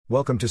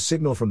Welcome to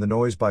Signal from the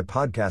Noise by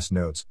Podcast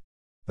Notes,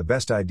 the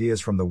best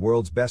ideas from the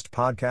world's best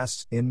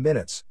podcasts in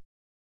minutes.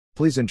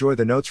 Please enjoy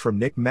the notes from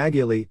Nick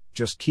Maggiulli,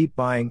 Just Keep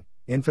Buying,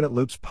 Infinite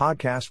Loops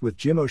podcast with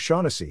Jim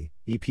O'Shaughnessy,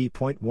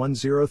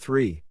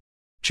 EP.103.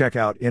 Check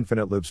out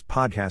Infinite Loops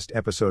podcast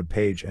episode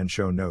page and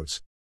show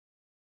notes.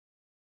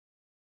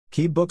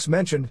 Key books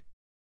mentioned: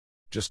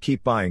 Just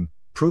Keep Buying,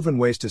 Proven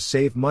Ways to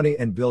Save Money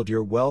and Build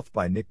Your Wealth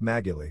by Nick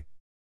Maggiulli.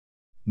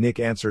 Nick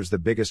answers the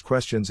biggest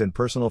questions in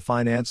personal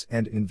finance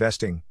and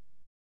investing.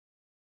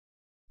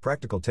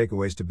 Practical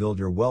takeaways to build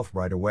your wealth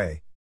right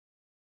away.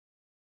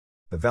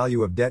 The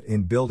value of debt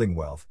in building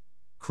wealth,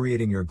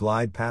 creating your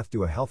glide path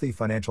to a healthy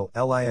financial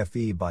life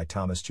by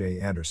Thomas J.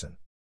 Anderson.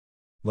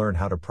 Learn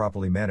how to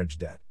properly manage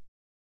debt.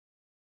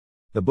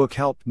 The book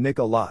helped Nick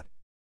a lot.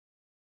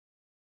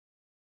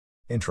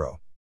 Intro.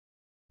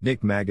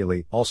 Nick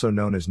Maggiulli, also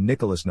known as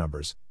Nicholas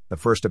Numbers, the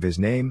first of his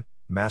name,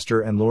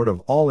 master and lord of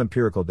all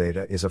empirical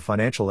data, is a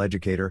financial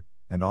educator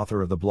and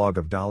author of the blog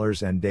of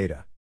Dollars and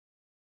Data.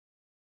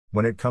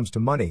 When it comes to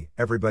money,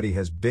 everybody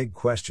has big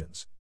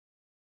questions.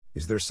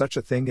 Is there such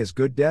a thing as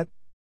good debt?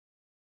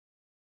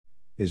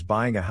 Is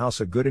buying a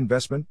house a good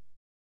investment?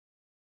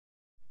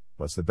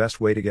 What's the best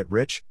way to get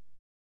rich?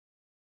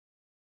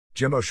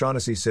 Jim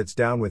O'Shaughnessy sits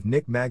down with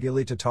Nick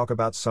Maggiulli to talk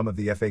about some of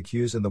the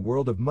FAQs in the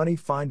world of money.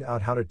 Find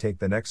out how to take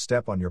the next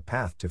step on your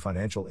path to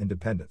financial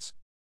independence.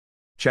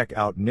 Check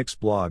out Nick's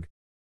blog.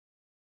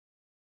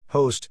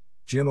 Host,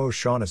 Jim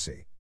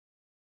O'Shaughnessy.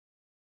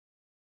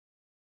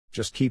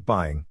 Just Keep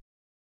Buying.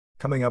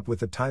 Coming up with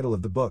the title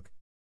of the book.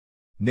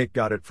 Nick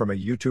got it from a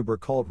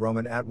YouTuber called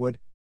Roman Atwood.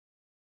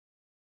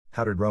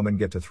 How did Roman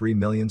get to 3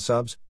 million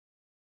subs?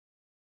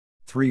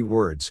 3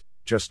 words: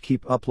 just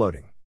keep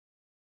uploading.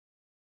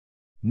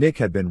 Nick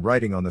had been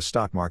writing on the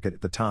stock market at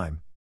the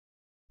time.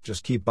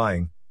 Just keep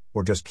buying,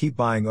 or just keep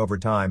buying over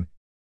time.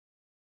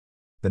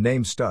 The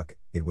name stuck,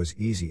 it was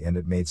easy and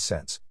it made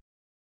sense.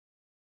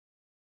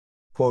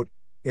 Quote,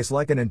 "It's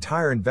like an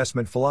entire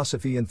investment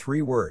philosophy in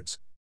 3 words.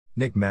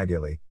 Nick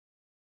Maggiulli.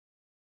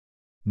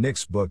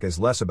 Nick's book is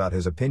less about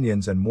his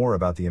opinions and more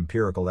about the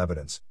empirical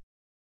evidence.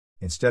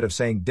 Instead of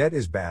saying debt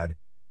is bad,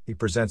 he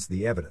presents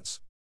the evidence.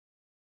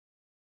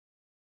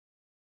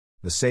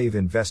 The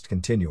Save-Invest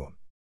Continuum.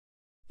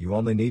 You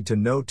only need to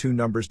know 2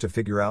 numbers to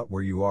figure out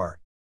where you are.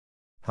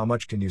 How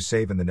much can you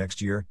save in the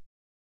next year?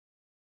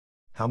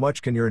 How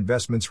much can your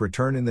investments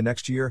return in the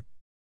next year?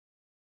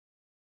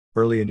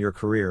 Early in your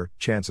career,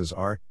 chances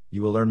are,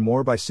 you will earn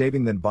more by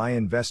saving than by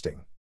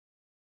investing.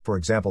 For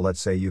example, let's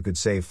say you could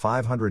save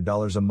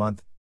 $500 a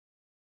month.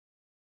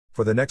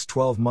 For the next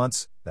 12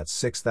 months, that's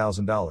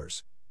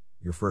 $6,000.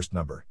 Your first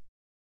number.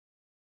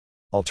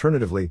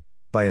 Alternatively,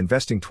 by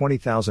investing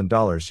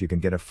 $20,000 you can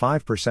get a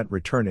 5%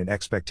 return in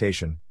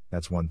expectation,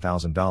 that's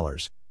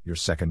 $1,000, your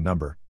second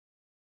number.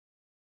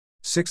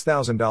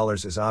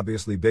 $6,000 is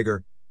obviously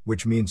bigger,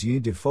 which means you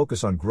need to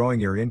focus on growing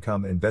your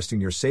income and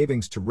investing your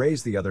savings to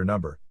raise the other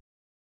number.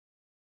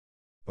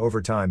 Over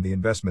time the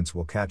investments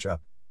will catch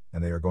up,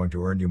 and they are going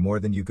to earn you more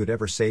than you could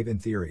ever save in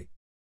theory.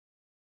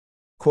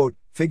 Quote,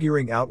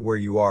 figuring out where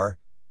you are,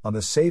 on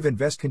the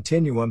save-invest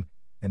continuum,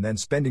 and then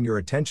spending your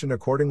attention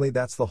accordingly,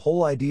 that's the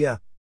whole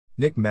idea.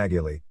 Nick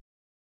Maggiulli.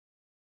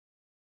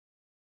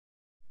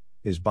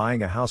 Is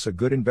buying a house a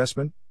good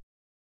investment?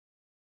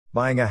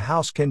 Buying a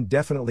house can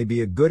definitely be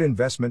a good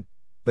investment,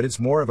 but it's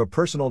more of a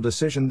personal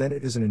decision than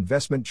it is an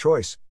investment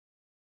choice.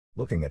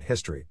 Looking at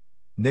history,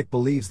 Nick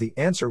believes the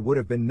answer would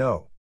have been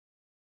no.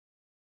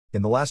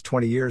 In the last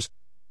 20 years,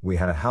 we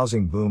had a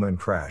housing boom and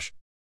crash.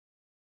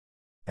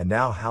 And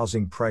now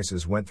housing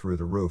prices went through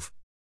the roof.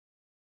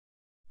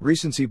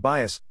 Recency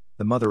bias,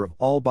 the mother of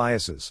all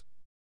biases.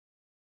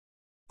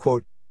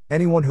 Quote,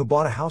 anyone who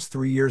bought a house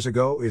 3 years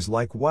ago is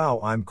like, wow,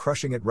 I'm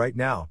crushing it right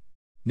now.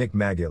 Nick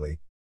Maggiulli.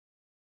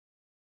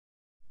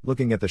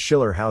 Looking at the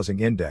Schiller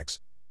Housing Index,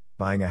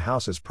 buying a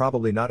house is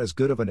probably not as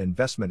good of an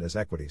investment as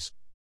equities.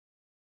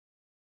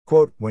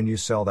 Quote, when you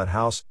sell that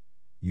house,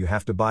 you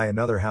have to buy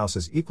another house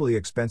as equally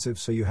expensive,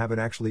 so you haven't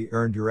actually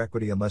earned your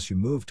equity unless you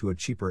move to a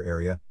cheaper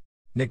area.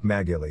 Nick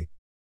Maggiulli.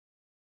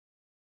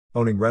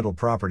 Owning rental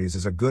properties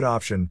is a good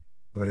option,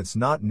 but it's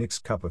not Nick's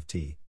cup of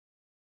tea.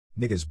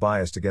 Nick is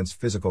biased against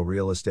physical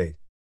real estate.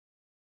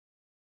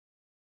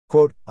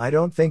 Quote, I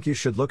don't think you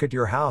should look at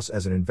your house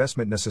as an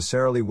investment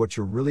necessarily. What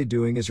you're really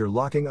doing is you're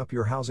locking up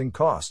your housing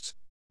costs.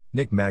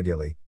 Nick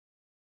Maggiulli.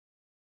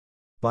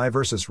 Buy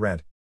versus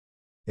rent.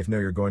 If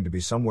you're going to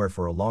be somewhere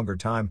for a longer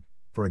time,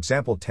 for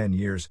example 10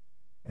 years,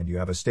 and you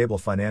have a stable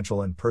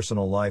financial and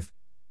personal life,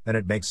 then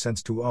it makes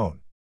sense to own.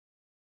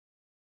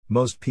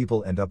 Most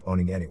people end up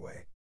owning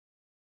anyway.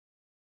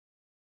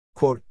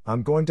 Quote,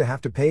 I'm going to have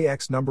to pay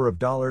X number of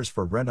dollars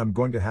for rent, I'm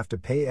going to have to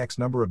pay X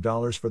number of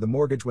dollars for the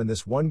mortgage. When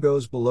this one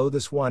goes below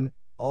this one,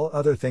 all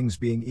other things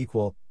being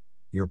equal,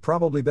 you're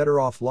probably better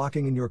off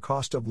locking in your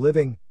cost of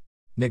living.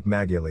 Nick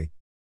Maggiulli.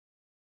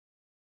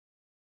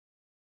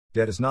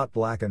 Debt is not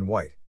black and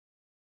white.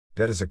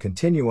 Debt is a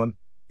continuum,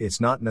 it's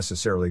not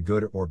necessarily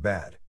good or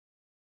bad.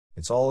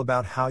 It's all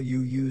about how you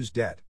use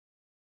debt.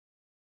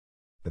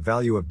 The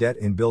Value of Debt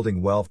in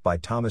Building Wealth by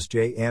Thomas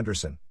J.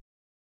 Anderson.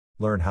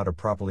 Learn how to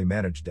properly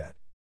manage debt.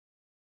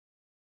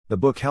 The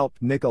book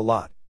helped Nick a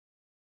lot.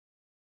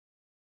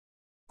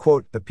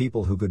 Quote, "The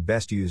people who could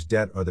best use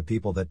debt are the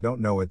people that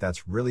don't know it.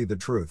 That's really the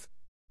truth."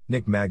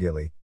 Nick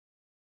Maggiulli.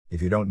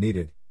 If you don't need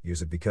it,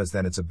 use it because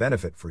then it's a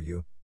benefit for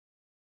you.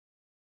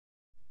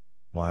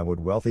 Why would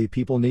wealthy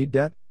people need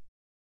debt?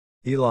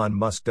 Elon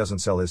Musk doesn't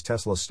sell his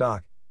Tesla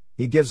stock.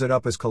 He gives it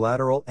up as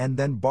collateral and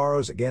then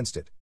borrows against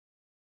it.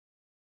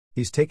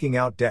 He's taking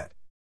out debt.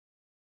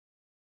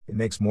 It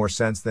makes more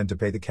sense than to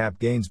pay the cap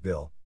gains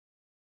bill.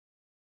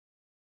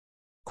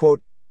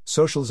 Quote,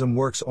 "Socialism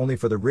works only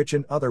for the rich.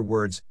 In other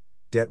words,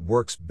 debt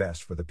works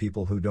best for the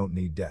people who don't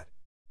need debt."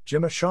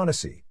 Jim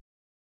O'Shaughnessy.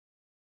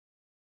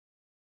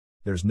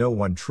 There's no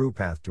one true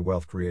path to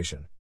wealth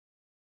creation.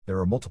 There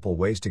are multiple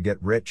ways to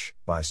get rich: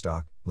 buy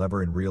stock,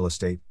 lever in real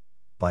estate,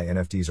 buy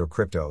NFTs or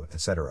crypto,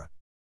 etc.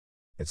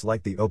 It's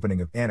like the opening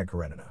of Anna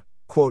Karenina.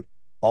 Quote,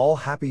 "All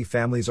happy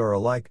families are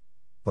alike,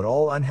 but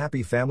all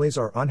unhappy families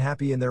are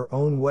unhappy in their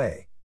own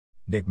way."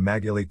 Nick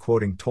Maggiulli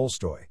quoting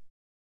Tolstoy.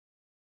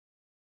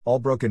 All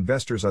broke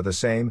investors are the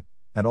same,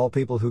 and all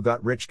people who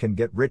got rich can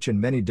get rich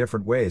in many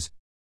different ways.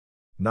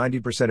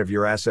 90% of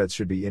your assets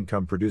should be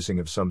income producing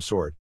of some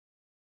sort.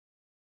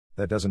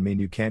 That doesn't mean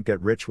you can't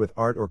get rich with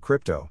art or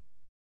crypto.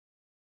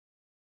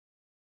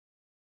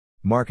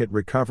 Market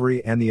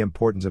recovery and the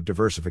importance of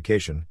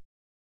diversification.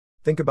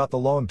 Think about the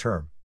long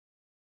term.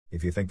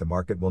 If you think the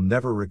market will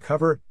never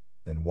recover,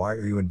 then why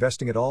are you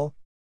investing at all?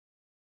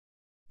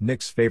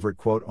 Nick's favorite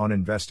quote on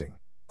investing.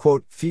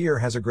 Quote, "Fear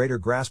has a greater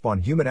grasp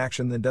on human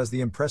action than does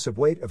the impressive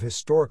weight of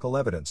historical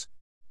evidence."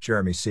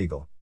 Jeremy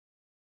Siegel.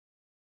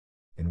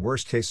 In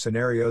worst-case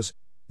scenarios,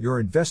 your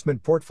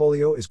investment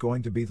portfolio is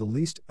going to be the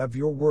least of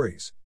your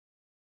worries.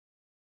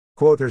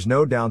 Quote, "There's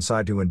no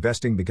downside to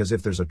investing because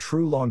if there's a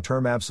true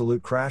long-term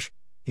absolute crash,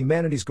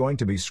 humanity's going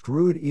to be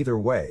screwed either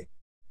way."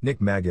 Nick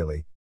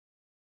Maggiulli.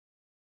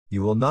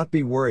 You will not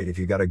be worried if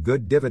you got a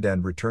good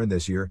dividend return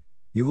this year.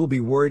 You will be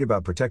worried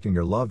about protecting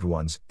your loved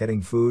ones,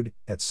 getting food,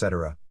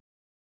 etc.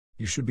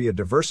 You should be a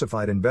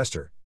diversified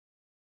investor.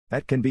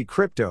 That can be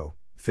crypto,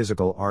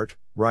 physical art,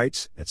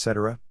 rights,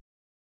 etc.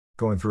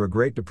 Going through a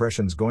Great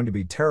Depression's going to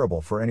be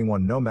terrible for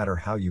anyone no matter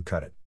how you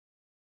cut it.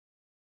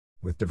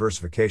 With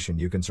diversification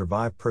you can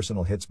survive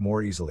personal hits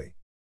more easily.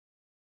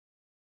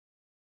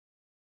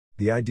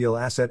 The ideal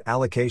asset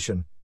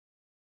allocation.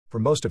 For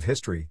most of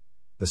history,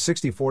 the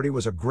 60-40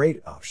 was a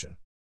great option.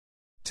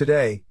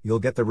 Today, you'll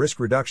get the risk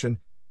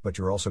reduction, but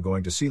you're also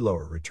going to see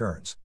lower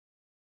returns.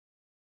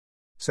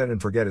 Set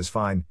and forget is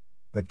fine,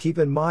 but keep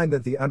in mind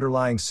that the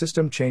underlying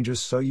system changes,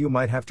 so you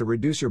might have to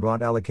reduce your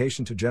bond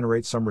allocation to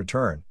generate some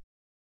return.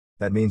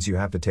 That means you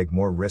have to take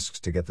more risks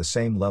to get the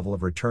same level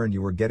of return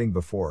you were getting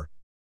before.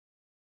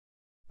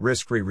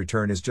 Risk-free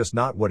return is just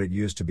not what it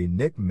used to be.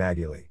 Nick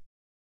Maggiulli.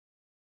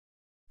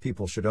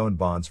 People should own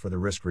bonds for the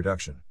risk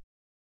reduction.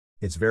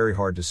 It's very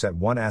hard to set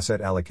one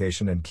asset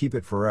allocation and keep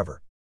it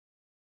forever.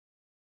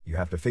 You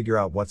have to figure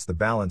out what's the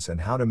balance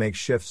and how to make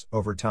shifts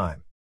over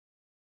time.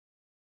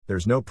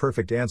 There's no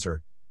perfect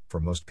answer. For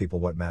most people,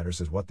 what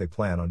matters is what they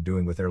plan on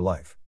doing with their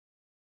life.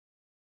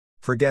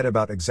 Forget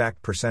about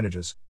exact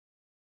percentages.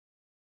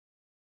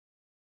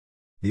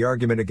 The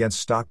argument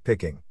against stock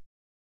picking.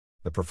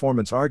 The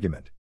performance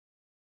argument.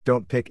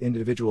 Don't pick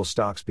individual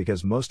stocks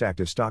because most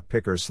active stock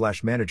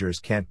pickers/managers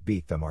can't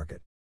beat the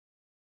market.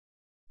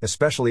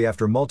 Especially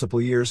after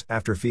multiple years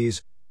after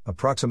fees,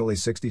 approximately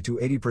 60 to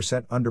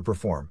 80%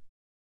 underperform.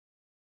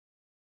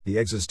 The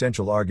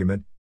existential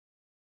argument.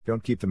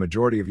 Don't keep the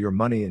majority of your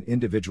money in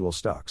individual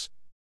stocks.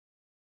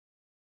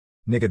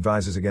 Nick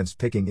advises against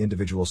picking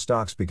individual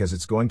stocks because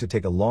it's going to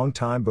take a long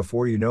time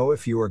before you know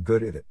if you are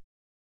good at it.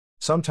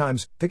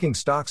 Sometimes, picking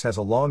stocks has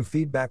a long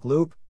feedback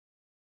loop.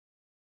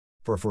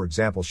 For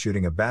example,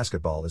 shooting a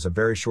basketball is a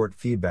very short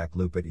feedback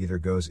loop. It either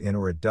goes in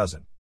or it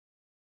doesn't.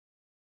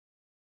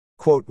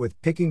 Quote, "With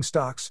picking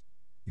stocks,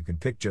 you can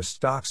pick just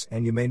stocks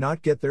and you may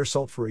not get their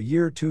result for a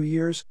year, 2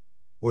 years,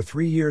 or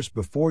 3 years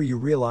before you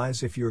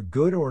realize if you're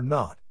good or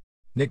not."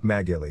 Nick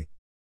Maggiulli.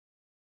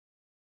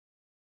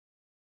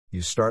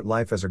 You start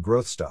life as a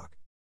growth stock.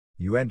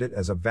 You end it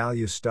as a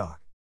value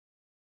stock.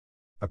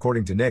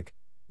 According to Nick,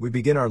 we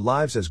begin our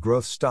lives as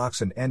growth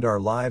stocks and end our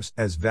lives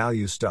as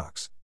value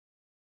stocks.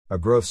 A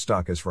growth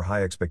stock is for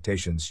high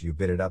expectations. You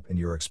bid it up and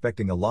you're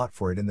expecting a lot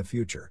for it in the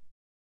future.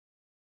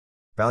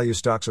 Value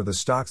stocks are the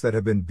stocks that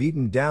have been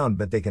beaten down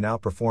but they can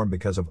outperform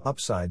because of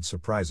upside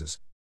surprises.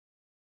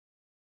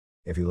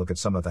 If you look at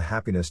some of the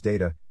happiness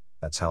data,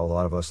 that's how a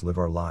lot of us live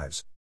our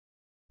lives.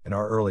 In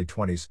our early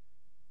 20s,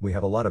 we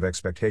have a lot of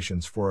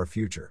expectations for our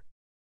future.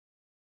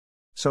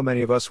 So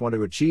many of us want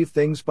to achieve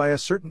things by a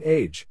certain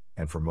age,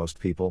 and for most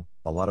people,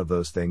 a lot of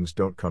those things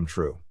don't come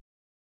true.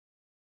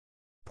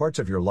 Parts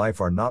of your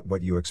life are not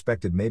what you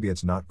expected. Maybe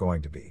it's not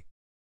going to be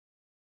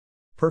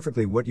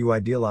perfectly what you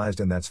idealized,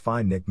 and that's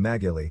fine. Nick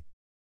Maggiulli.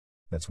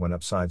 That's when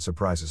upside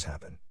surprises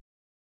happen.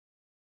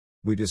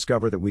 We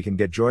discover that we can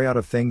get joy out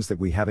of things that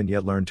we haven't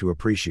yet learned to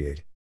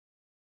appreciate.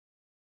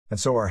 And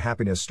so our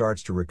happiness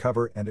starts to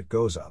recover and it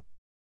goes up.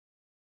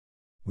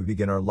 We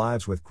begin our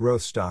lives with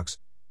growth stocks,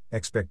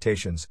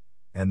 expectations,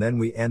 and then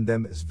we end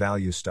them as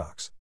value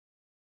stocks.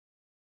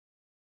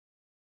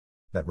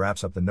 That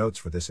wraps up the notes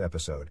for this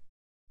episode.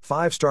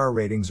 5-star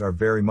ratings are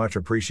very much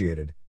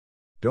appreciated.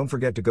 Don't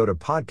forget to go to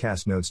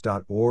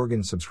podcastnotes.org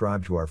and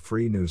subscribe to our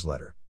free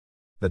newsletter.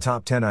 The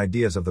top 10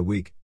 ideas of the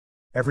week.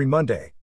 Every Monday.